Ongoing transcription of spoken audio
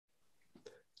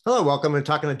Hello, welcome to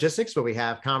Talking Logistics, where we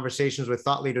have conversations with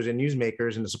thought leaders and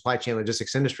newsmakers in the supply chain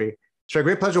logistics industry. It's a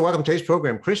great pleasure to welcome to today's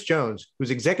program Chris Jones, who's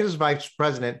Executive Vice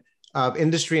President of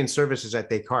Industry and Services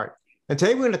at Descartes. And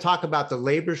today we're going to talk about the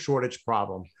labor shortage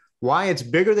problem, why it's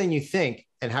bigger than you think,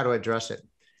 and how to address it.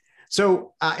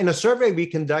 So in a survey we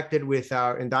conducted with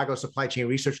our Indago supply chain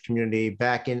research community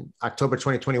back in October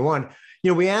 2021,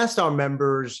 we asked our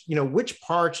members, which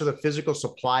parts of the physical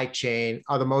supply chain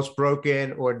are the most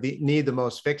broken or need the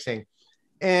most fixing?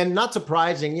 And not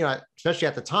surprising, especially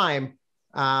at the time,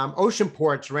 ocean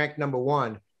ports ranked number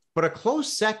one, but a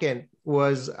close second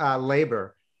was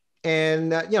labor.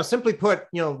 And, simply put,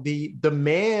 the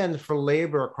demand for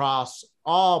labor across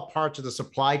all parts of the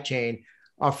supply chain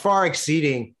are far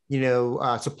exceeding,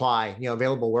 supply,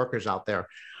 available workers out there.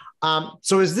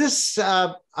 So is this, is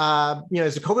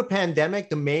the COVID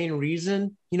pandemic the main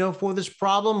reason, for this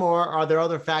problem, or are there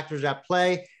other factors at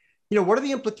play? What are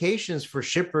the implications for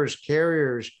shippers,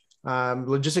 carriers,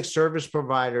 logistics service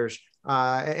providers,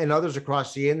 and others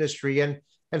across the industry? And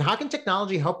how can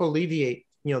technology help alleviate,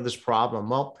 this problem?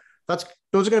 Well,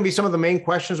 those are going to be some of the main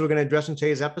questions we're going to address in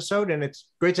today's episode. And it's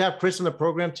great to have Chris on the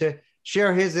program to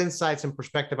share his insights and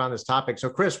perspective on this topic. So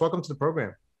Chris, welcome to the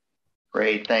program.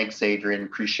 Great. Thanks, Adrian.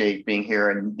 Appreciate being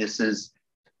here. And this is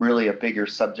really a bigger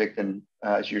subject than,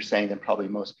 as you're saying, than probably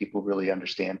most people really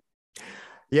understand.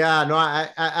 Yeah, no, I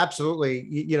absolutely.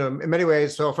 In many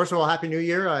ways. So first of all, Happy New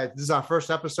Year. This is our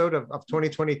first episode of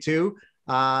 2022.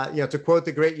 To quote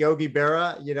the great Yogi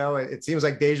Berra, it seems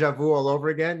like deja vu all over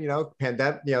again.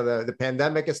 Pandemic, the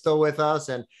pandemic is still with us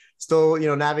and still,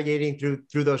 navigating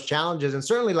through those challenges. And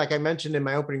certainly, like I mentioned in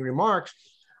my opening remarks,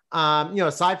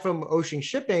 aside from ocean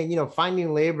shipping,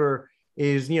 finding labor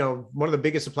is, one of the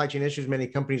biggest supply chain issues many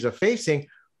companies are facing.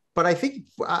 But I think,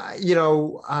 I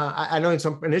know in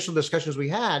some initial discussions we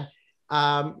had,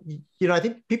 I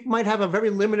think people might have a very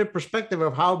limited perspective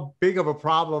of how big of a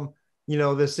problem,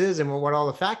 this is and what all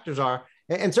the factors are.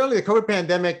 And certainly the COVID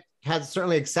pandemic has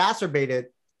certainly exacerbated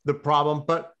the problem.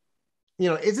 But,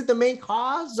 is it the main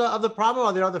cause of the problem, or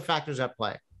are there other factors at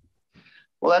play?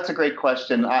 Well, that's a great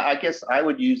question. I guess I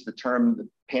would use the term the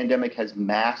pandemic has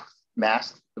masked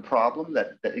the problem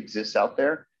that exists out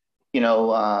there.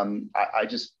 I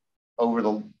just, over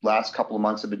the last couple of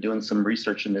months, have been doing some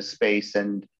research in this space.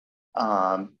 And,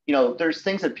 there's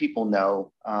things that people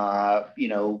know.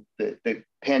 The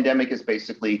pandemic is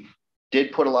basically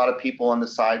did put a lot of people on the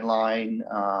sideline.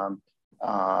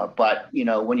 But,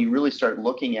 when you really start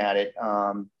looking at it,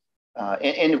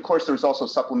 and of course, there was also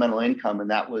supplemental income, and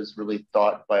that was really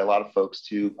thought by a lot of folks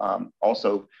to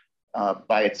also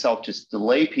by itself just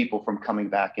delay people from coming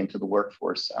back into the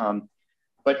workforce.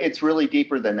 But it's really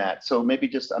deeper than that. So maybe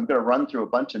I'm going to run through a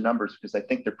bunch of numbers because I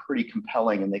think they're pretty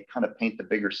compelling and they kind of paint the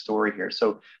bigger story here.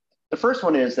 So the first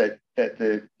one is that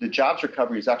the jobs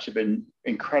recovery has actually been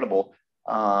incredible.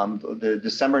 The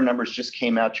December numbers just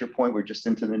came out. To your point, we're just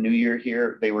into the new year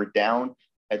here. They were down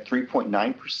at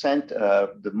 3.9%.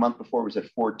 The month before was at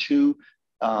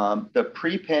 4.2%. The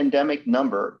pre-pandemic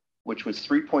number, which was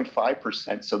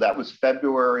 3.5%, so that was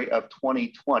February of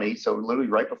 2020, so literally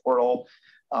right before it all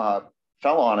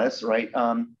fell on us, right?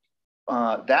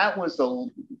 That was the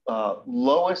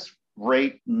lowest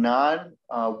rate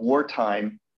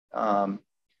non-wartime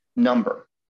number.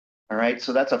 All right,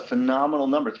 so that's a phenomenal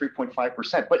number,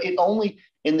 3.5%. But it only,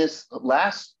 in this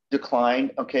last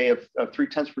decline, of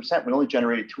 0.3%, we only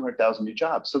generated 200,000 new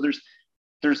jobs. So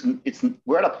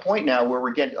we're at a point now where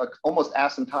we're getting almost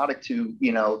asymptotic to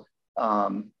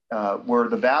where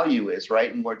the value is,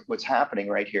 right, and what's happening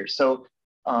right here. So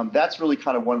that's really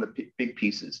kind of one of the big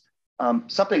pieces.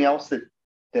 Something else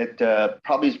that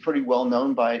probably is pretty well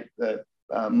known by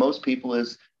most people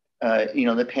is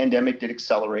the pandemic did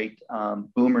accelerate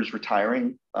boomers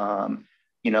retaring.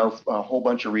 A whole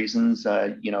bunch of reasons,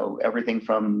 everything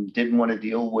from didn't want to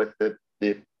deal with the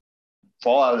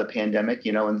fallout of the pandemic,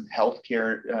 and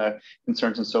healthcare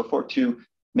concerns and so forth, to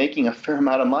making a fair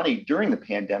amount of money during the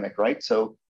pandemic, right?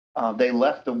 So they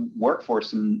left the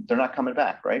workforce and they're not coming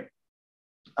back, right?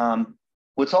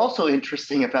 What's also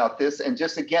interesting about this, and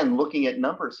just again, looking at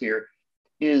numbers here,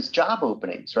 is job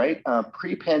openings, right?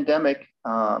 Pre-pandemic,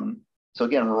 so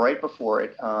again, right before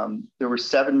it, there were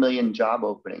 7 million job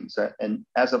openings. And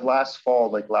as of last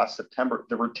fall, like last September,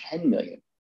 there were 10 million,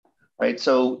 right?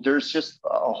 So there's just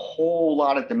a whole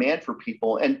lot of demand for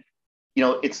people. And,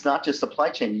 it's not just supply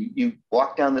chain. You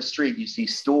walk down the street, you see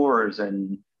stores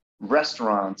and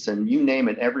restaurants and you name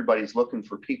it, everybody's looking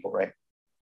for people, right?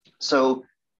 So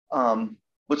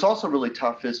what's also really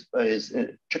tough is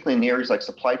particularly in the areas like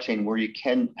supply chain where you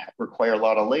can require a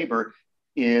lot of labor,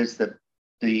 is that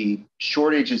the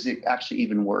shortage is actually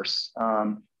even worse.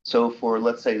 So for,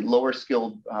 let's say, lower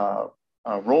skilled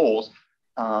roles,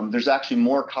 there's actually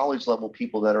more college level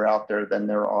people that are out there than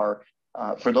there are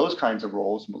for those kinds of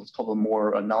roles, let's call them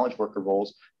more knowledge worker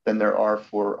roles, than there are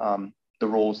for the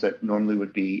roles that normally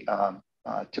would be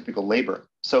typical labor.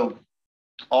 So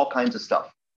all kinds of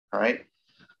stuff, all right?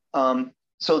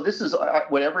 So this is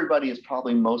what everybody has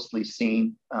probably mostly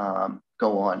seen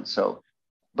go on. So,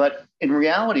 but in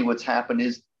reality, what's happened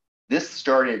is this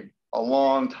started a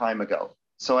long time ago.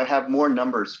 So I have more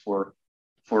numbers for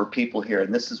people here,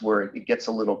 and this is where it gets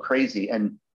a little crazy,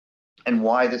 and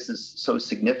why this is so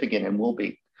significant and will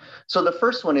be. So the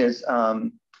first one is,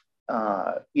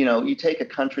 you take a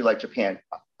country like Japan.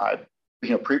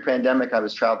 Pre-pandemic, I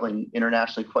was traveling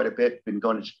internationally quite a bit, been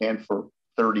going to Japan for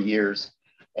 30 years.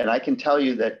 And I can tell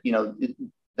you that,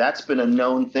 that's been a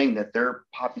known thing, that their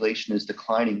population is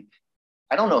declining.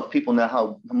 I don't know if people know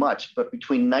how much, but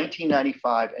between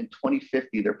 1995 and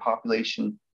 2050, their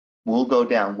population will go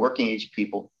down, working age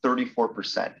people,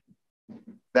 34%.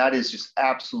 That is just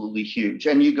absolutely huge.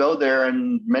 And you go there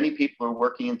and many people are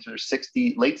working into their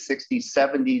late 60s,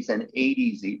 70s, and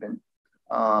 80s even.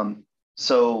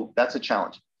 So that's a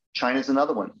challenge. China's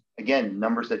another one. Again,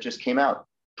 numbers that just came out.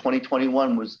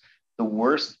 2021 was the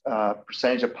worst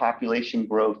percentage of population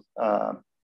growth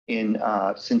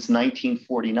since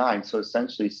 1949. So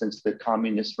essentially since the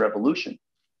communist revolution.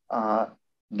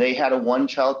 They had a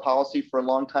one-child policy for a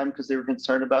long time because they were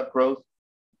concerned about growth.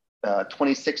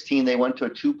 2016, they went to a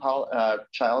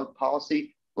two-child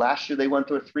policy. Last year, they went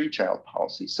to a three-child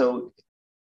policy. So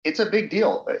it's a big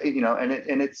deal,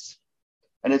 and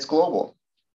it's global.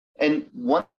 And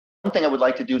one thing I would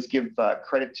like to do is give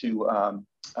credit to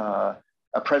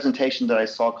a presentation that I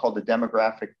saw called The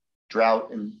Demographic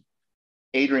Drought, and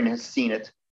Adrian has seen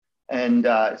it. And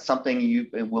it's something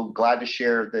we're glad to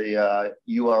share the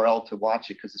URL to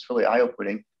watch it because it's really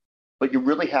eye-opening. But you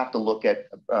really have to look at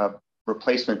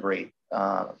replacement rate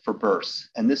for births.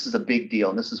 And this is a big deal.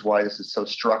 And this is why this is so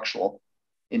structural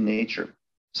in nature.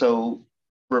 So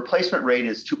replacement rate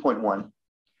is 2.1.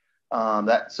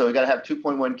 So you got to have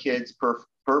 2.1 kids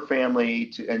per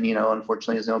family. And,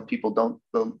 unfortunately, as people don't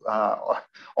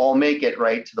all make it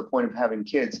right to the point of having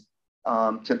kids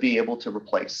to be able to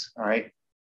replace. All right.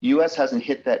 US hasn't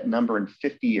hit that number in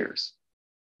 50 years.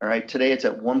 All right. Today it's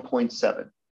at 1.7.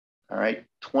 All right.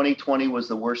 2020 was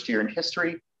the worst year in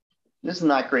history. This is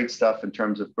not great stuff in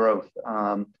terms of growth.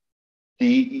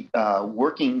 The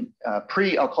working I'll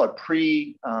call it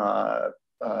pre or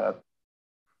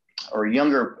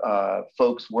younger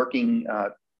folks working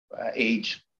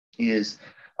age is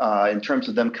in terms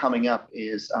of them coming up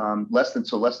is less than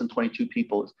 22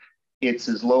 people. It's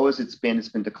as low as it's been. It's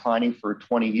been declining for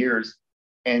 20 years.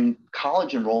 And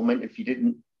college enrollment, if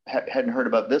you hadn't heard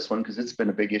about this one, because it's been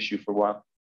a big issue for a while,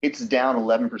 it's down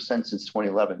 11% since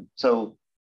 2011. So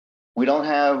we don't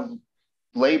have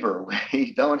labor.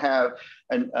 We don't have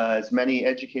as many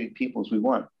educated people as we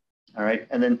want. All right.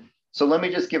 And then, so let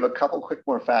me just give a couple quick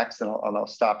more facts and I'll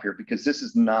stop here because this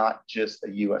is not just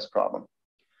a US problem.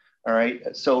 All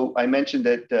right. So I mentioned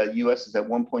that US is at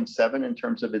 1.7 in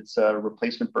terms of its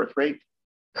replacement birth rate.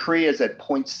 Korea is at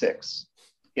 0.6.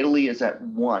 Italy is at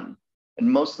 1. And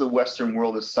most of the Western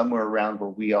world is somewhere around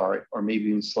where we are, or maybe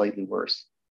even slightly worse.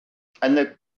 And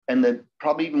the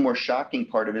probably even more shocking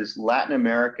part of it is Latin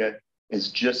America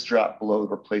is just dropped below the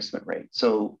replacement rate.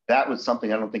 So that was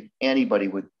something I don't think anybody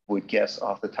would guess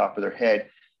off the top of their head.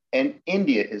 And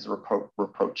India is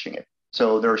approaching it.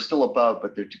 So they're still above,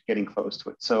 but they're getting close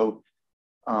to it. So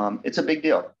it's a big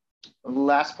deal. The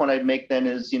last point I'd make then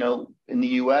is, in the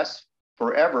US,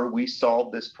 forever, we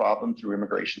solved this problem through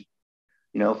immigration.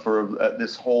 For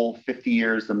this whole 50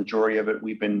 years, the majority of it,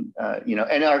 we've been,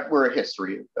 we're a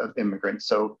history of immigrants.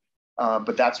 So,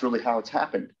 but that's really how it's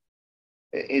happened.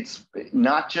 It's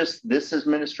not just this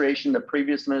administration, the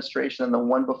previous administration, and the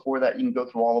one before that. You can go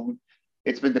through all of them.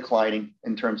 It's been declining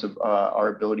in terms of our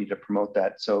ability to promote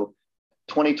that. So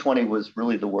 2020 was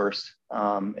really the worst,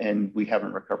 and we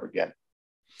haven't recovered yet.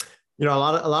 A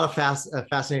lot of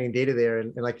fascinating data there,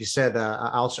 and like you said,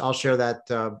 I'll share that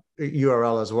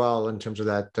URL as well in terms of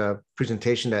that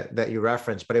presentation that you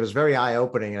referenced. But it was very eye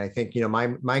opening, and I think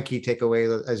my key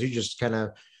takeaway, as you just kind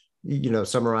of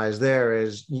summarized there,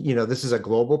 is this is a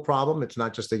global problem. It's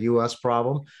not just a U.S.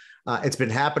 problem. It's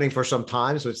been happening for some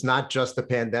time, so it's not just the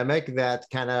pandemic that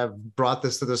kind of brought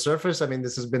this to the surface. I mean,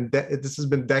 this has been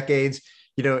decades.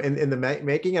 In the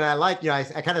making. And I like, I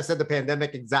kind of said the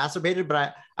pandemic exacerbated,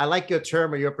 but I like your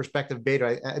term or your perspective better.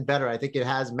 I think it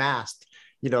has masked,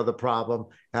 the problem,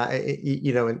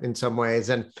 in some ways.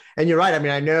 And you're right. I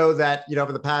mean, I know that,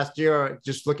 over the past year,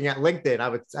 just looking at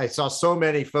LinkedIn, I saw so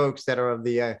many folks that are of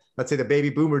the, let's say, the baby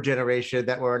boomer generation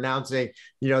that were announcing,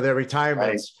 their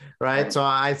retirements, right? So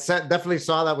I definitely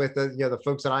saw that with the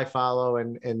folks that I follow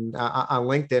and on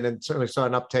LinkedIn, and certainly saw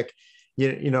an uptick,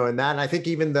 in that. And I think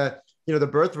even the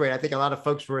birth rate, I think a lot of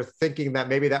folks were thinking that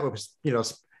maybe that was,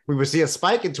 we would see a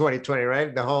spike in 2020,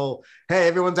 right? The whole, hey,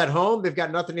 everyone's at home, they've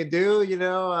got nothing to do,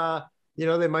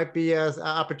 there might be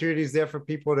opportunities there for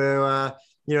people to,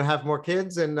 have more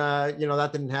kids. And, that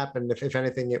didn't happen. If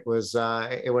anything, it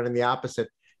went in the opposite,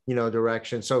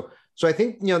 direction. So I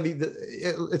think,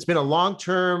 it's been a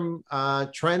long-term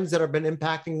trends that have been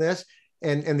impacting this,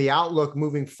 and the outlook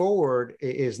moving forward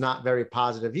is not very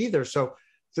positive either. So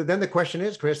then the question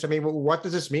is, Chris, I mean, what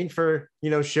does this mean for,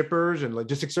 shippers and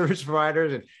logistics service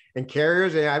providers and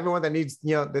carriers and everyone that needs,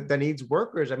 that needs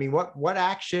workers? I mean, what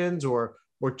actions or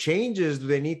changes do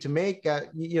they need to make,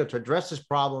 to address this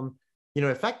problem,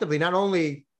 effectively, not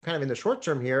only kind of in the short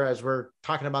term here, as we're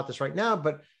talking about this right now,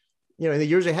 but, in the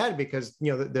years ahead, because,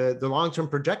 the long-term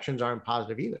projections aren't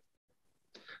positive either.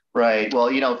 Right.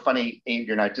 Well, funny,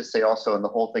 Adrian, I just say also in the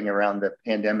whole thing around the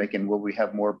pandemic and will we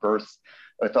have more births,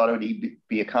 I thought it would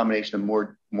be a combination of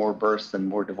more births and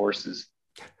more divorces.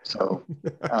 So,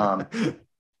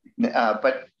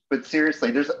 but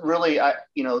seriously, there's really,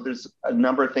 there's a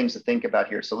number of things to think about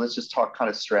here. So let's just talk kind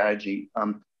of strategy.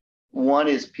 One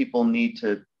is people need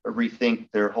to rethink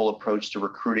their whole approach to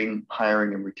recruiting,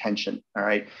 hiring, and retention. All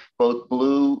right, both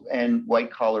blue and white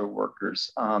collar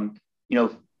workers.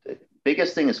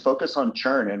 Biggest thing is focus on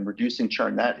churn and reducing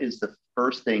churn. That is the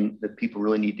first thing that people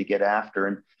really need to get after.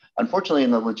 And unfortunately,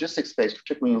 in the logistics space,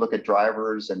 particularly when you look at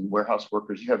drivers and warehouse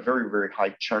workers, you have very, very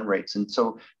high churn rates. And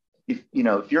so if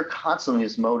you're constantly in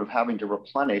this mode of having to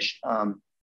replenish,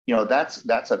 that's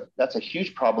a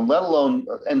huge problem, let alone,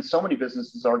 and so many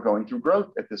businesses are going through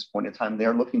growth at this point in time.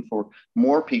 They're looking for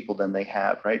more people than they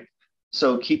have, right?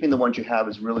 So keeping the ones you have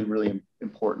is really, really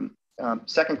important.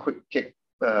 Second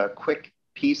quick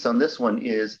piece on this one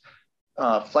is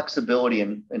flexibility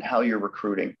in how you're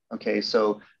recruiting. Okay,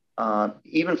 so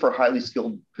even for highly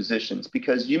skilled positions,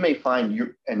 because you may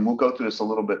find and we'll go through this a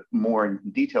little bit more in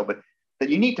detail, but that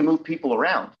you need to move people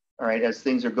around, all right, as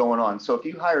things are going on. So if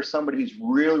you hire somebody who's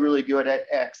really, really good at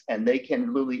X and they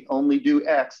can really only do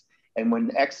X, and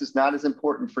when X is not as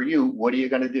important for you, what are you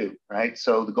going to do, right?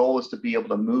 So the goal is to be able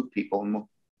to move people, and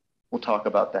we'll talk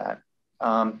about that.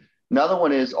 Another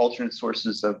one is alternate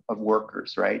sources of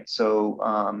workers, right?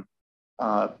 So,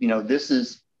 this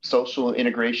is social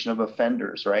integration of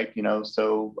offenders, right?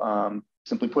 So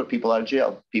simply put, people out of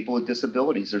jail, people with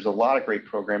disabilities. There's a lot of great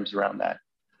programs around that.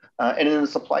 And in the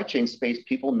supply chain space,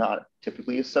 people not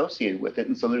typically associated with it.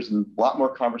 And so there's a lot more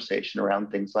conversation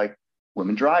around things like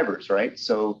women drivers, right?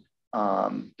 So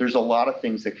there's a lot of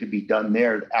things that could be done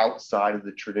there outside of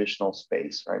the traditional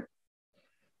space, right?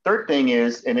 Third thing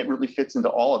is, and it really fits into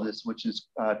all of this, which is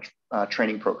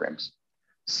training programs.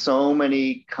 So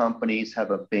many companies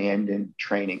have abandoned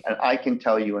training. And I can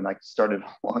tell you, and I started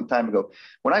a long time ago,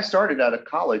 when I started out of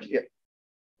college,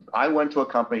 I went to a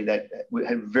company that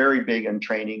had very big on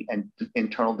training and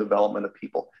internal development of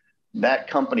people. That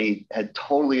company had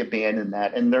totally abandoned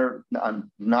that. And they're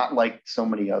not like so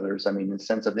many others. I mean, in the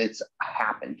sense of it's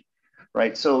happened.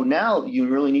 Right. So now you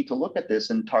really need to look at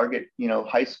this and target,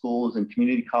 high schools and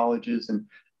community colleges and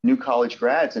new college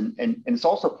grads. And it's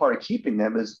also part of keeping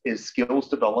them is skills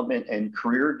development and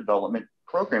career development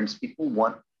programs. People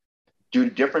want to do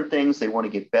different things. They want to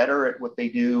get better at what they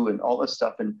do and all this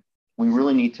stuff. And we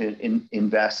really need to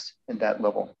invest in that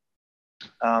level.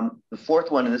 The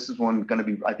fourth one, and this is one going to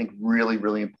be, I think, really,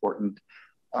 really important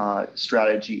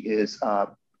strategy is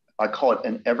I call it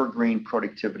an evergreen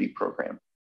productivity program,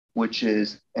 which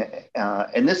is,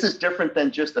 and this is different than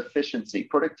just efficiency.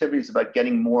 Productivity is about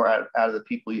getting more out of the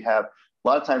people you have. A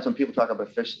lot of times when people talk about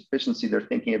efficiency, they're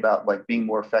thinking about like being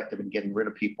more effective and getting rid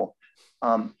of people.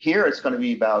 Here, it's going to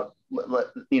be about,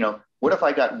 what if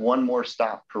I got one more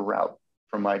stop per route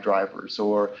from my drivers,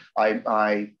 or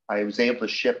I was able to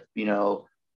ship,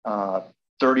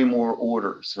 30 more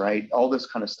orders, right? All this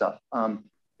kind of stuff.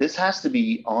 This has to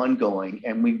be ongoing,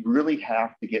 and we really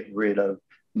have to get rid of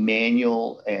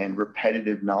manual and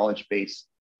repetitive knowledge-based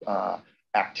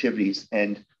activities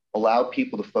and allow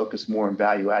people to focus more on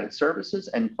value-added services.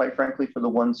 And quite frankly, for the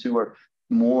ones who are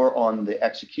more on the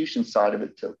execution side of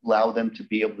it, to allow them to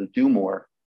be able to do more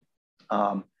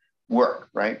work,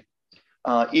 right?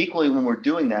 Equally, when we're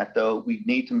doing that, though, we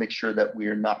need to make sure that we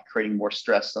are not creating more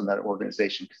stress on that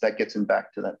organization, because that gets in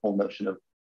back to that whole notion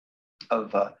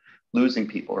of losing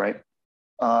people, right?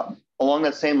 Along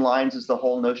that same lines is the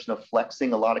whole notion of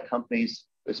flexing. A lot of companies,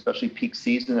 especially peak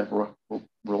season, have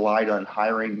relied on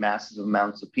hiring massive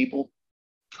amounts of people.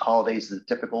 Holidays is a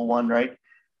typical one, right?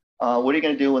 What are you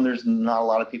going to do when there's not a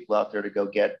lot of people out there to go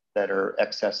get that are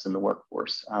excess in the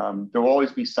workforce? There will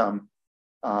always be some,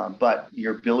 but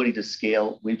your ability to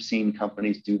scale, we've seen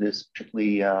companies do this,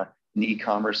 particularly in the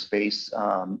e-commerce space,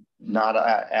 not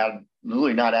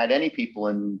add any people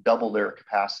and double their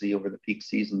capacity over the peak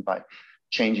season by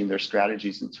changing their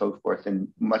strategies and so forth, and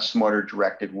much smarter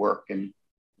directed work and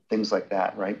things like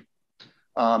that, right?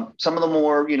 Some of the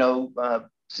more,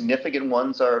 significant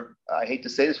ones are, I hate to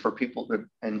say this for people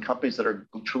and companies that are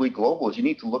truly global, is you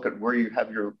need to look at where you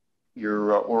have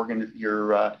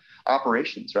your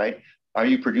operations, right? Are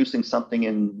you producing something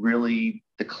in really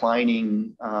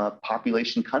declining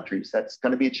population countries? That's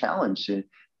going to be a challenge.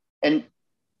 And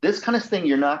this kind of thing,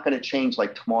 you're not going to change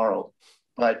like tomorrow,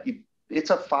 but it's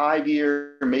a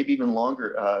 5-year, maybe even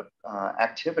longer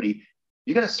activity.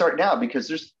 You got to start now, because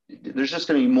there's just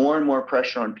going to be more and more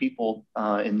pressure on people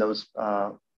in those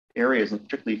areas, and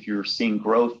particularly if you're seeing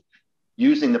growth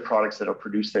using the products that are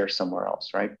produced there somewhere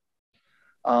else, right?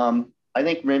 I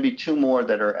think maybe two more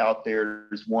that are out there.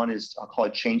 One is, I'll call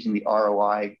it changing the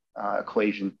ROI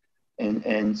equation.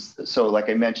 And so like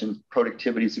I mentioned,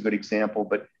 productivity is a good example,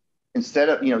 but instead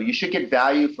of, you should get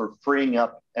value for freeing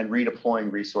up and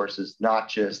redeploying resources, not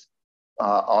just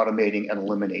automating and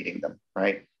eliminating them,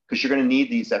 right? Because you're going to need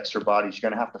these extra bodies. You're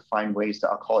going to have to find ways to,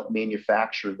 I'll call it,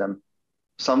 manufacture them.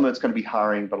 Some of it's going to be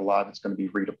hiring, but a lot of it's going to be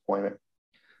redeployment.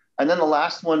 And then the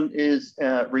last one is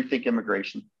rethink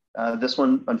immigration. This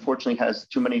one, unfortunately, has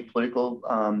too many political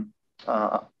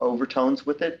overtones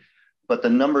with it, but the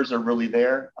numbers are really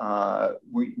there.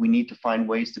 We need to find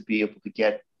ways to be able to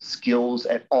get skills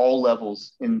at all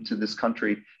levels into this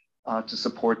country to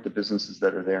support the businesses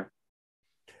that are there.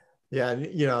 Yeah,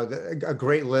 a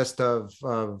great list of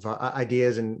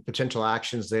ideas and potential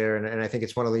actions there, and I think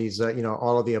it's one of these,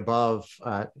 all of the above,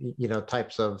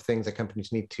 types of things that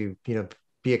companies need to,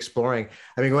 be exploring.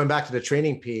 I mean, going back to the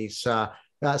training piece,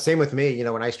 same with me.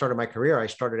 When I started my career, I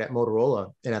started at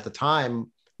Motorola, and at the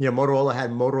time, Motorola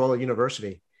had Motorola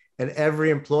University, and every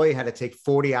employee had to take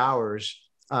 40 hours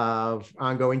of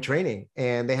ongoing training,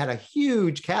 and they had a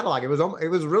huge catalog. It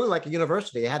was really like a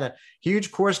university. It had a huge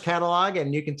course catalog,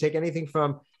 and you can take anything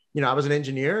from, I was an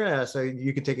engineer, so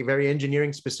you can take very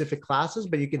engineering specific classes,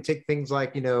 but you can take things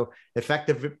like,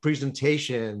 effective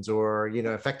presentations, or,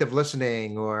 effective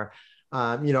listening, or,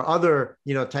 other,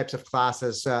 types of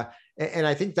classes. And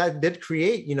I think that did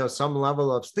create, some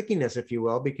level of stickiness, if you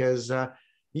will, because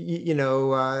you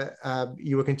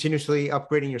were continuously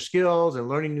upgrading your skills and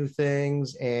learning new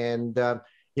things, and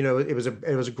it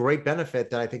was a great benefit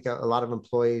that I think a lot of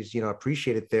employees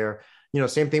appreciated there.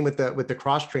 Same thing with the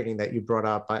cross training that you brought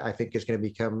up. I think is going to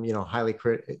become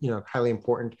highly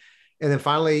important. And then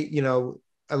finally,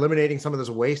 eliminating some of this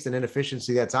waste and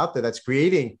inefficiency that's out there, that's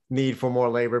creating need for more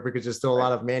labor, because there's still a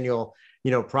lot of manual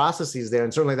processes there,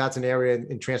 and certainly that's an area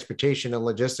in transportation and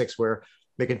logistics where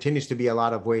there continues to be a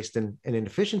lot of waste and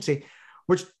inefficiency,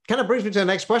 which kind of brings me to the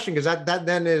next question, because that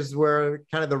then is where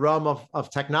kind of the realm of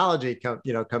technology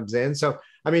comes in. So,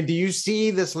 I mean, do you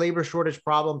see this labor shortage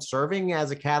problem serving as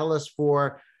a catalyst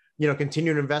for,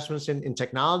 continued investments in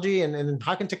technology, and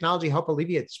how can technology help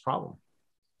alleviate this problem?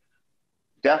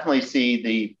 Definitely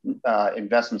see the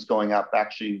investments going up.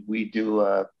 Actually, we do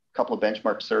a couple of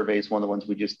benchmark surveys. One of the ones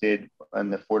we just did in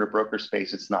the forwarder broker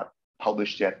space, it's not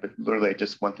published yet, but literally I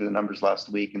just went through the numbers last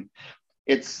week, and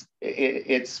it's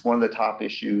one of the top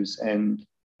issues, and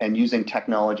using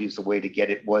technology as a way to get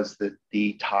it was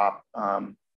the top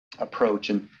approach.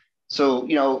 And so,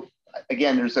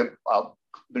 again, there's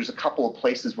a couple of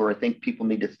places where I think people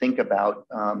need to think about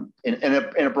in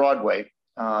a broad way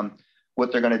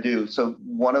what they're going to do. So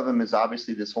one of them is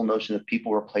obviously this whole notion of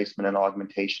people replacement and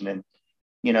augmentation, and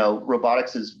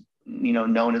robotics is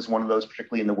known as one of those,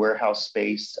 particularly in the warehouse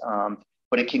space,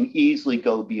 but it can easily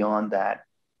go beyond that.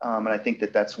 And I think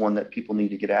that's one that people need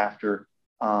to get after.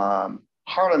 Hard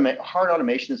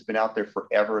automation has been out there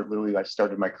forever. Literally, I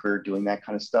started my career doing that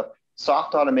kind of stuff.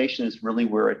 Soft automation is really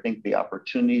where I think the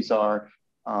opportunities are,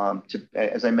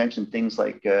 as I mentioned, things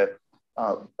like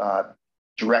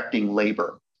directing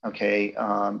labor. Okay,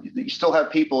 you still have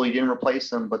people, you didn't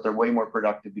replace them, but they're way more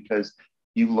productive because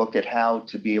you looked at how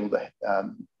to be able to,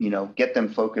 get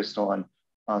them focused on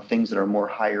things that are more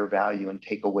higher value and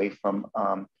take away from,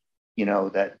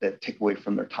 that take away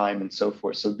from their time and so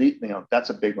forth. So that's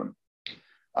a big one.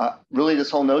 Really, this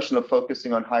whole notion of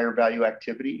focusing on higher value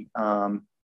activity.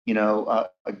 I'll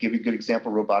give you a good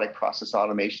example. Robotic process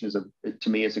automation to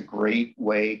me is a great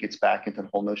way. It gets back into the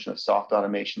whole notion of soft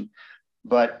automation.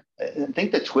 But I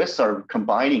think the twists are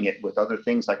combining it with other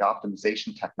things like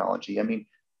optimization technology. I mean,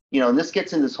 and this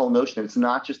gets in this whole notion. It's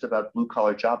not just about blue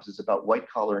collar jobs. It's about white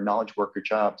collar and knowledge worker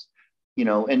jobs.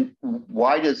 And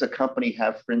why does a company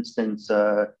have, for instance,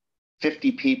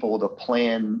 50 people to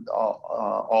plan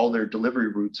all their delivery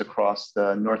routes across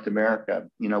North America?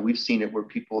 We've seen it where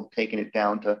people have taken it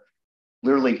down to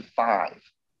literally 5.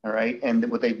 All right. And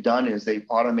what they've done is they've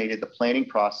automated the planning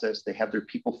process. They have their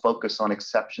people focus on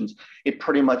exceptions. It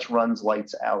pretty much runs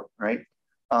lights out. Right.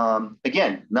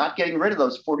 Again, not getting rid of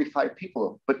those 45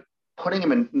 people, but putting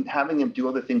them in and having them do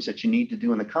other things that you need to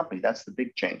do in the company. That's the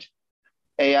big change.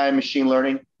 AI and machine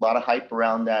learning, a lot of hype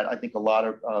around that. I think a lot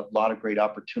of great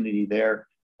opportunity there,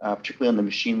 particularly on the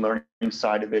machine learning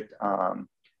side of it.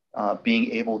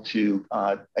 Being able to,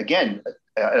 again,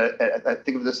 I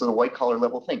think of this as a white collar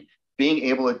level thing. Being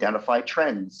able to identify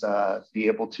trends, be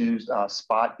able to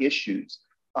spot issues,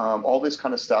 all this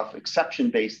kind of stuff,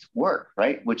 exception-based work,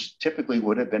 right? Which typically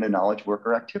would have been a knowledge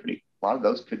worker activity. A lot of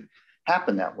those could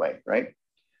happen that way, right?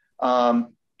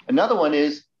 Another one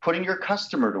is putting your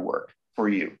customer to work for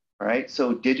you, right?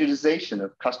 So digitization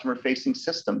of customer-facing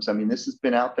systems. I mean, this has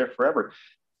been out there forever.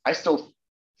 I still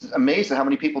amazed at how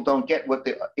many people don't get what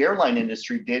the airline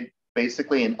industry did,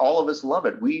 basically, and all of us love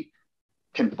it. We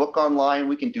can book online.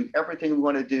 We can do everything we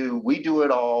want to do. We do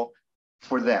it all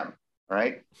for them,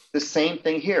 right? The same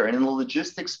thing here. And in the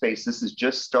logistics space, this is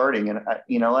just starting. And I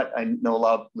know a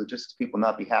lot of logistics people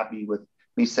not be happy with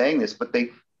me saying this, but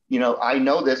I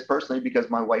know this personally because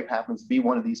my wife happens to be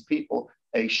one of these people,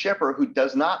 a shipper who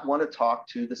does not want to talk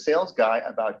to the sales guy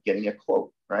about getting a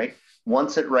quote, right?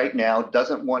 Wants it right now,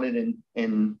 doesn't want it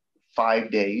in 5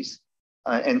 days,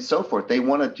 and so forth. They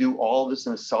want to do all this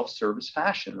in a self-service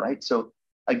fashion, right? So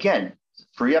again,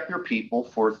 free up your people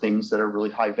for things that are really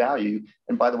high value.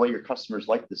 And by the way, your customers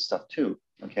like this stuff too,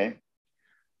 okay?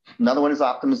 Another one is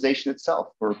optimization itself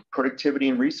for productivity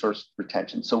and resource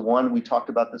retention. So one, we talked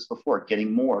about this before,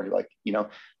 getting more, like,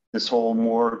 this whole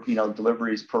more,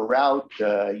 deliveries per route,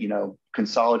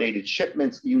 consolidated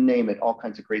shipments, you name it, all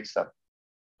kinds of great stuff.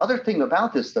 Other thing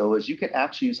about this, though, is you can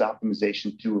actually use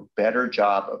optimization to do a better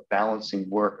job of balancing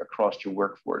work across your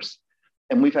workforce.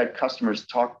 And we've had customers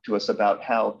talk to us about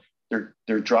how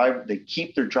they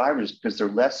keep their drivers because they're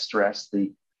less stressed.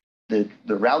 The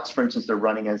routes, for instance, they're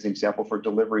running as an example for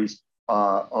deliveries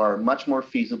are much more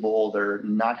feasible. They're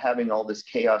not having all this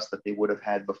chaos that they would have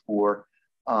had before.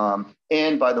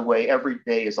 And by the way, every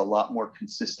day is a lot more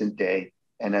consistent day.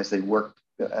 And as they work,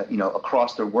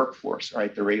 across their workforce,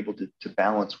 right, they're able to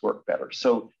balance work better.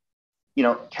 So,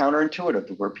 counterintuitive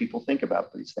to where people think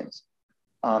about these things.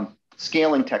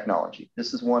 Scaling technology.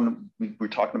 This is one we were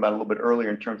talking about a little bit earlier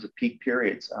in terms of peak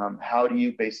periods. How do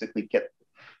you basically get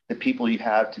the people you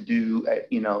have to do,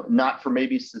 not for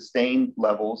maybe sustained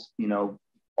levels,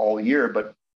 all year,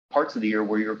 but parts of the year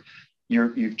where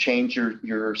you've changed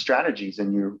your strategies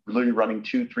and you're literally running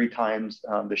 2-3 times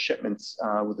the shipments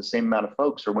with the same amount of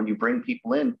folks. Or when you bring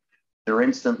people in, they're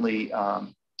instantly,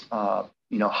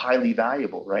 highly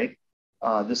valuable, right?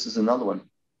 This is another one.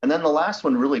 And then the last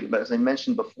one, really, as I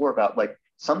mentioned before, about like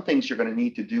some things you're going to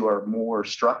need to do are more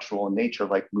structural in nature,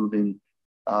 like moving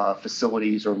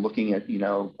facilities or looking at,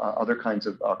 other kinds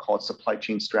of, call it supply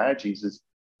chain strategies.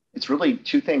 It's really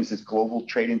 2 things. It's global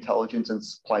trade intelligence and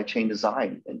supply chain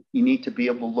design. And you need to be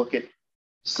able to look at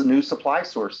some new supply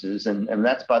sources. And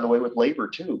that's, by the way, with labor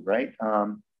too, right?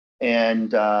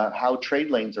 And how trade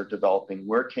lanes are developing.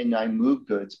 Where can I move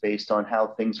goods based on how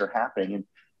things are happening? And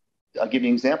I'll give you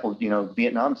an example.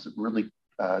 Vietnam's a really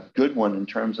good one in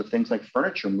terms of things like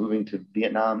furniture moving to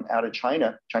Vietnam out of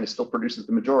China. China still produces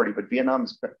the majority, but Vietnam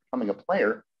is becoming a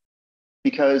player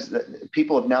because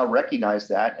people have now recognized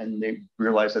that and they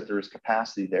realize that there is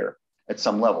capacity there at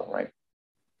some level, right?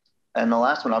 And the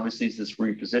last one, obviously, is this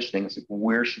repositioning. It's like,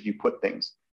 where should you put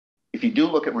things? If you do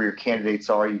look at where your candidates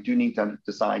are, you do need to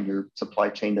design your supply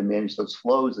chain to manage those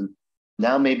flows. And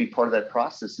now maybe part of that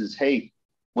process is, hey,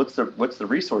 what's the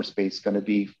resource base going to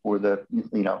be for the,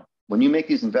 when you make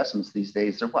these investments these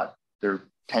days, they're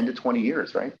 10 to 20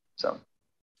 years, right? So.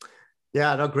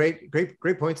 Yeah, no, great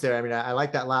points there. I mean, I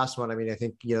like that last one. I mean, I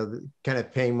think, kind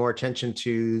of paying more attention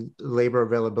to labor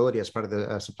availability as part of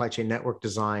the supply chain network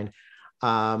design.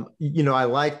 I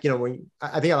like,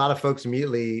 I think a lot of folks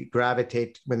immediately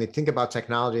gravitate when they think about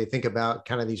technology, they think about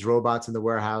kind of these robots in the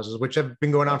warehouses, which have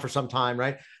been going on for some time,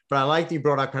 right? But I like that you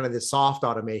brought up kind of the soft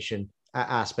automation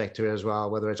aspect to it as well,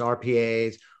 whether it's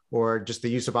RPAs or just the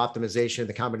use of optimization,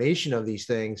 the combination of these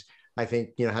things, I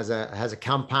think, has a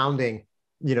compounding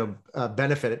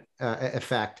benefit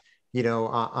effect,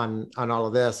 on all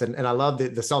of this. And I love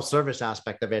the self-service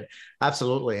aspect of it.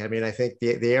 Absolutely. I mean, I think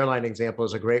the airline example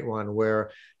is a great one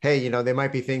where, hey, there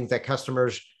might be things that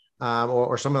customers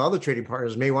or some of the other trading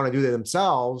partners may want to do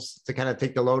themselves to kind of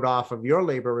take the load off of your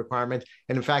labor requirement.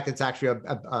 And in fact, it's actually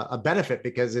a benefit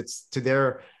because it's to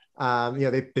their,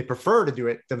 they prefer to do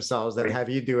it themselves than have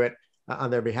you do it on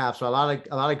their behalf. So a lot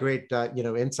of great,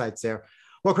 insights there.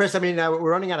 Well, Chris, I mean, we're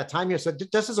running out of time here. So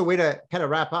just as a way to kind of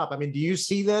wrap up, I mean, do you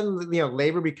see then,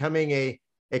 labor becoming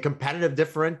a competitive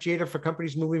differentiator for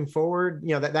companies moving forward?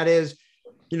 That is,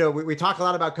 we talk a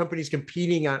lot about companies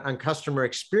competing on customer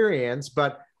experience,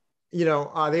 but,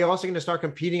 are they also going to start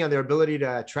competing on their ability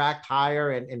to attract,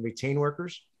 hire, and retain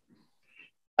workers?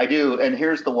 I do. And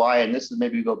here's the why. And this is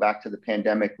maybe we go back to the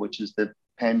pandemic, which is the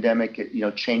pandemic,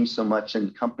 changed so much,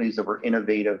 and companies that were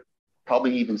innovative,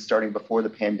 probably even starting before the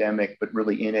pandemic, but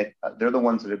really in it, they're the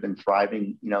ones that have been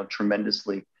thriving,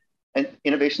 tremendously. And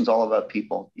innovation is all about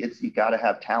people. You got to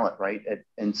have talent, right?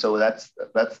 And so that's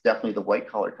definitely the white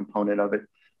collar component of it.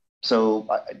 So,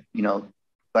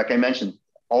 like I mentioned,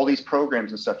 all these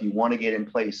programs and stuff you want to get in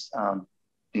place,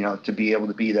 to be able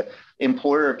to be the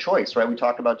employer of choice, right? We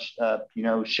talk about,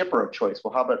 shipper of choice.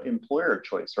 Well, how about employer of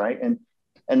choice, right?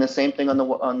 And the same thing on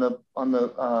the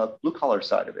blue collar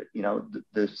side of it.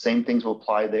 The same things will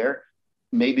apply there.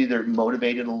 Maybe they're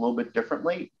motivated a little bit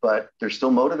differently, but they're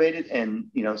still motivated.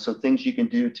 And so things you can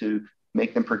do to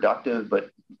make them productive,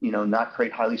 but not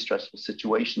create highly stressful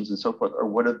situations and so forth. Or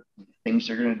what are the things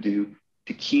you're going to do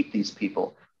to keep these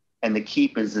people? And the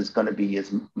keep is going to be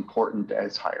as important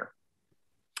as hire.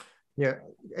 Yeah,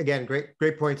 again,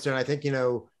 great points there. And I think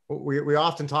we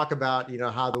often talk about,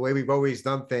 how the way we've always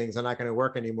done things are not going to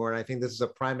work anymore. And I think this is a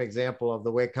prime example of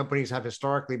the way companies have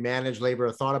historically managed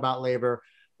labor, thought about labor,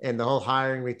 and the whole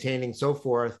hiring, retaining, so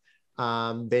forth.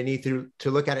 They need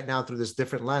to look at it now through this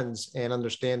different lens and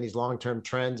understand these long-term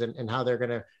trends and how they're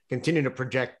going to continue to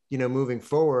project, moving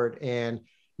forward and,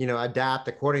 adapt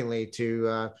accordingly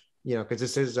to, because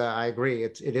this is, I agree,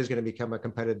 it is going to become a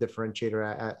competitive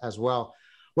differentiator as well.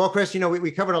 Well, Chris,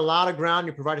 we covered a lot of ground.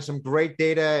 You provided some great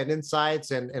data and insights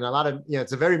and a lot of,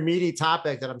 it's a very meaty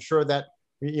topic that I'm sure that,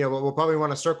 we'll probably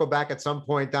want to circle back at some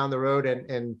point down the road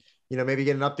and maybe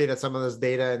get an update on some of this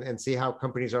data and see how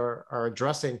companies are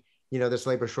addressing, this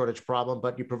labor shortage problem.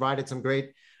 But you provided some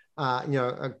great,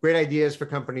 great ideas for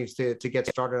companies to get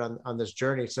started on this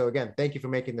journey. So again, thank you for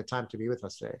making the time to be with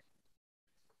us today.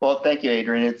 Well, thank you,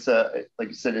 Adrian. It's like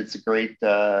you said, it's a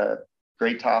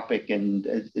great topic, and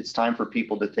it's time for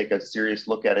people to take a serious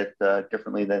look at it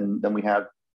differently than we have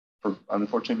for,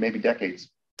 unfortunately, maybe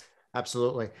decades.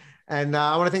 Absolutely. And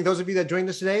I want to thank those of you that joined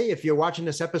us today. If you're watching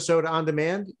this episode on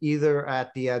demand, either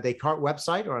at the Descartes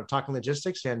website or on Talking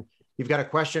Logistics, and you've got a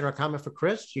question or a comment for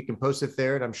Chris, you can post it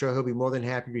there, and I'm sure he'll be more than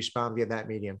happy to respond via that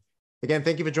medium. Again,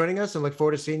 thank you for joining us, and look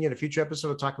forward to seeing you in a future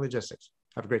episode of Talking Logistics.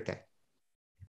 Have a great day.